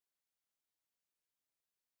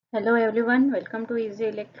Hello everyone, welcome to Easy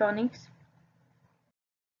Electronics,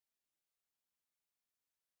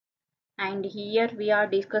 and here we are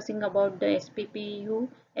discussing about the SPPU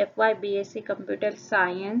F.Y.B.Sc Computer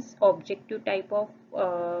Science objective type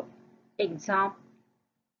of exam,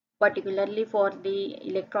 particularly for the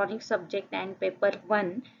electronics subject and paper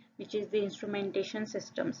 1, which is the instrumentation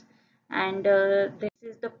systems. And this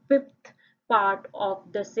is the fifth part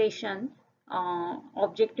of the session,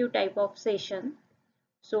 objective type of session.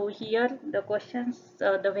 So here the questions,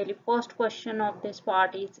 the very first question of this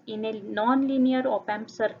part is, in a non-linear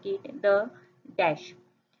op-amp circuit, the dash.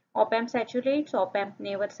 Op-amp saturates, op-amp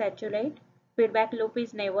never saturate, feedback loop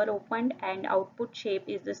is never opened, and output shape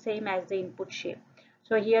is the same as the input shape.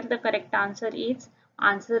 So here the correct answer is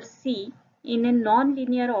answer C. In a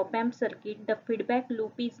non-linear op-amp circuit, the feedback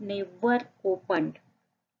loop is never opened.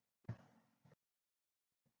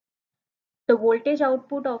 The voltage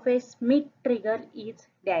output of a Smith trigger is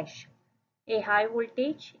dash. A high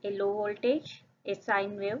voltage, a low voltage, a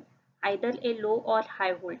sine wave, either a low or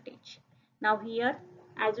high voltage. Now here,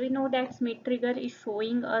 as we know that Smith trigger is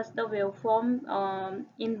showing us the waveform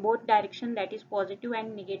in both direction, that is positive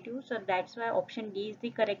and negative. So that's why option D is the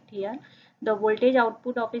correct here. The voltage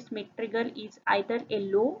output of a Smith trigger is either a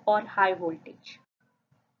low or high voltage.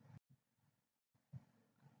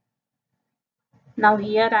 Now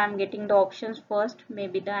here I am getting the options first,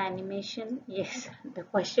 maybe the animation. Yes, the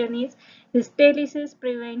question is, hysteresis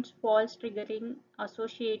prevents false triggering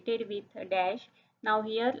associated with a dash. Now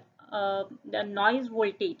here the noise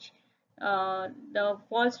voltage, the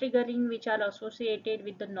false triggering which are associated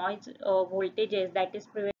with the noise voltages, that is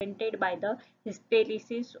prevented by the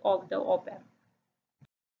hysteresis of the op-amp.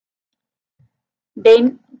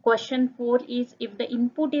 Then question 4 is, if the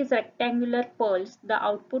input is rectangular pulse, the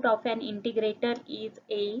output of an integrator is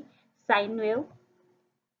a sine wave,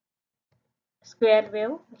 square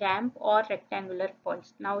wave, ramp or rectangular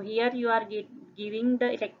pulse. Now here you are giving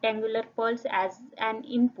the rectangular pulse as an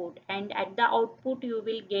input, and at the output you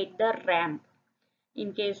will get the ramp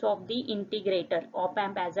in case of the integrator,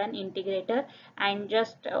 op-amp as an integrator. And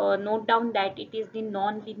just note down that it is the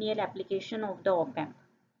non-linear application of the op-amp.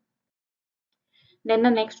 Then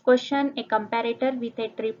the next question, a comparator with a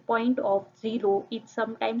trip point of 0 is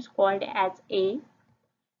sometimes called as a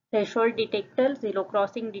threshold detector, zero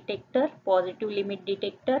crossing detector, positive limit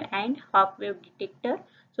detector, and half wave detector.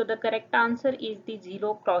 So the correct answer is the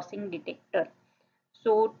zero crossing detector.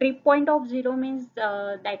 So trip point of 0 means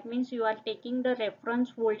that means you are taking the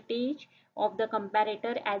reference voltage of the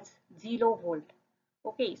comparator as 0 volt.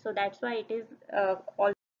 Okay, so that's why it is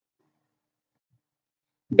also.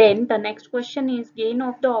 Then the next question is, gain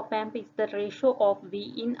of the op-amp is the ratio of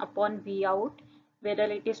V in upon V out, whether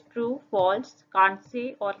it is true, false, can't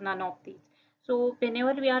say, or none of these. So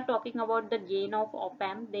whenever we are talking about the gain of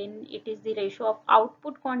op-amp, then it is the ratio of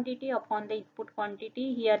output quantity upon the input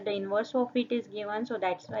quantity. Here the inverse of it is given, so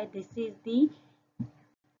that's why this is the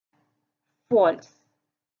false.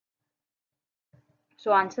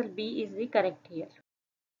 So answer B is the correct here.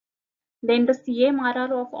 Then the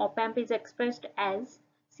CMRR of op-amp is expressed as,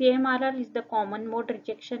 CMRR is the common mode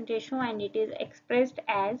rejection ratio, and it is expressed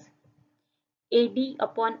as AD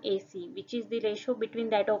upon AC, which is the ratio between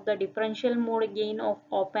that of the differential mode gain of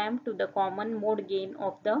op-amp to the common mode gain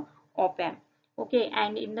of the op-amp. Okay,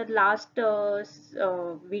 and in the last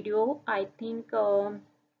video, I think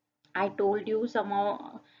I told you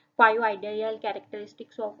some 5 ideal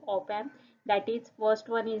characteristics of op-amp. That is, first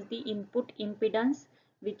one is the input impedance,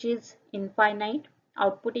 which is infinite.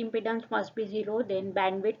 Output impedance must be 0. Then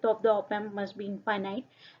bandwidth of the op-amp must be infinite,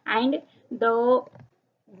 and the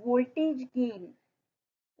voltage gain,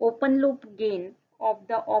 open loop gain of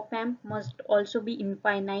the op-amp must also be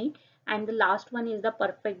infinite, and the last one is the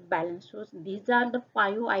perfect balance. So these are the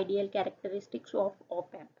 5 ideal characteristics of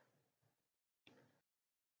op-amp.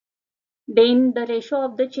 Then the ratio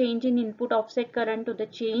of the change in input offset current to the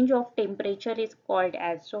change of temperature is called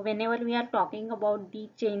as. So whenever we are talking about the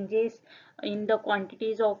changes in the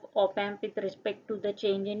quantities of op-amp with respect to the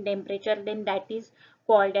change in temperature, then that is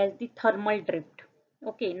called as the thermal drift.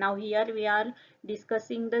 Okay, now here we are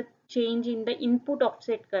discussing the change in the input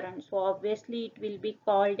offset current. So obviously it will be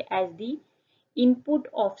called as the input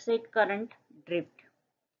offset current drift.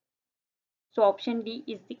 So option D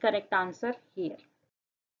is the correct answer here.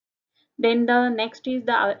 Then the next is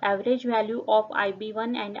the average value of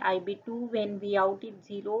IB1 and IB2 when V out is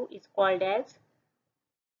 0 is called as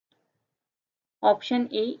option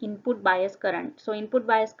A, input bias current. So input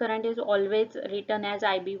bias current is always written as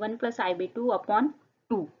IB1 plus IB2 upon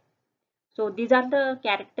 2. So these are the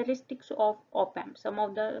characteristics of op-amp. Some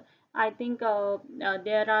of the, I think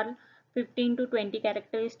there are 15 to 20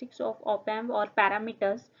 characteristics of op-amp or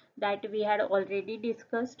parameters that we had already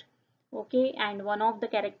discussed. Okay, and one of the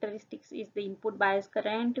characteristics is the input bias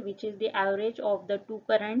current, which is the average of the two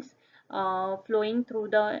currents flowing through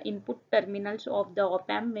the input terminals of the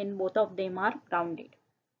op-amp when both of them are grounded.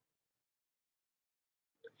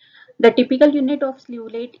 The typical unit of slew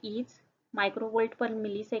rate is microvolt per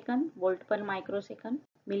millisecond, volt per microsecond,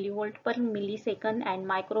 millivolt per millisecond, and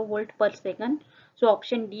microvolt per second. So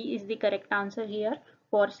option D is the correct answer here.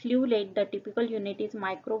 For slew rate, the typical unit is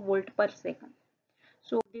microvolt per second.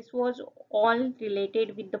 So this was all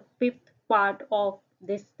related with the fifth part of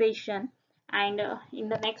this session, and in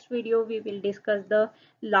the next video we will discuss the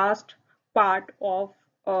last part of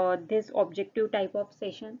this objective type of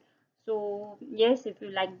session. So yes, if you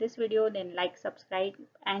like this video, then like, subscribe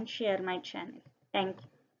and share my channel. Thank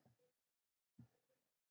you.